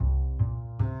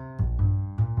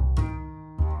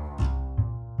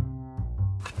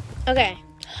Okay,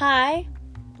 hi,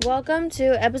 welcome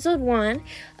to episode 1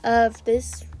 of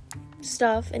this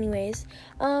stuff. Anyways,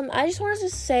 I just wanted to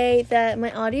say that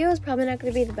my audio is probably not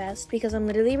going to be the best because I'm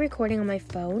literally recording on my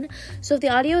phone. So if the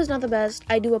audio is not the best,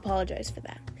 I do apologize for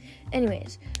that.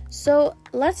 Anyways, so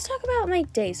let's talk about my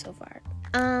day so far.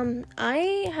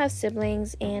 I have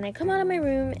siblings and I come out of my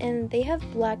room and they have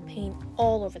black paint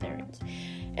all over their hands.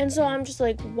 And so I'm just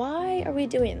like, why are we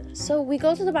doing this? So we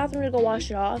go to the bathroom to go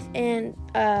wash it off, and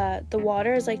the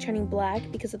water is like turning black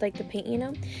because of like the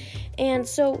paint, And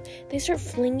so they start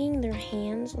flinging their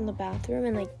hands on the bathroom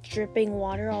and like dripping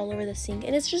water all over the sink,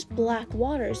 and it's just black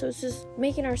water. So it's just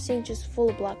making our sink just full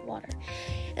of black water.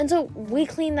 And so we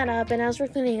clean that up, and as we're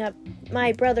cleaning up,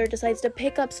 my brother decides to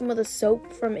pick up some of the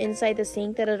soap from inside the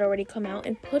sink that had already come out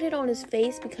and put it on his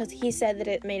face because he said that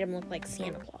it made him look like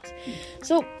Santa Claus.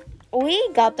 So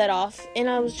we got that off, and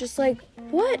I was just like,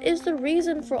 what is the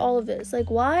reason for all of this?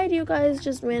 Like, why do you guys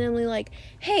just randomly like,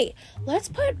 hey, let's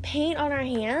put paint on our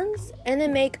hands and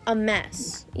then make a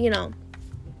mess,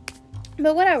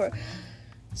 But whatever.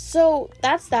 So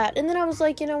that's that. And then I was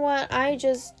like, you know what? I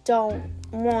just don't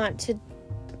want to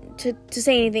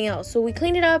say anything else. So we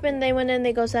cleaned it up, and they went in,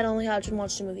 they go sat on the couch and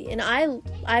watched a movie. And I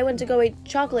went to go eat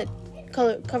chocolate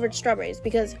covered strawberries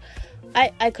because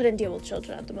I couldn't deal with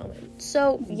children at the moment.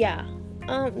 So, yeah.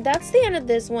 That's the end of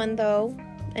this one, though.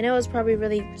 I know it's probably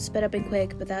really sped up and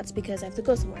quick, but that's because I have to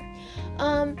go somewhere.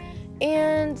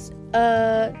 And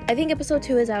I think episode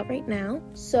 2 is out right now.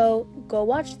 So, go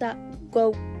watch that.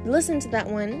 Go listen to that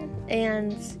one.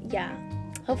 And, yeah.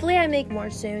 Hopefully I make more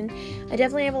soon. I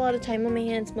definitely have a lot of time on my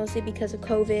hands, mostly because of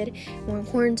COVID. We're in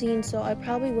quarantine, so I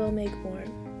probably will make more.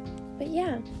 But,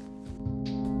 yeah.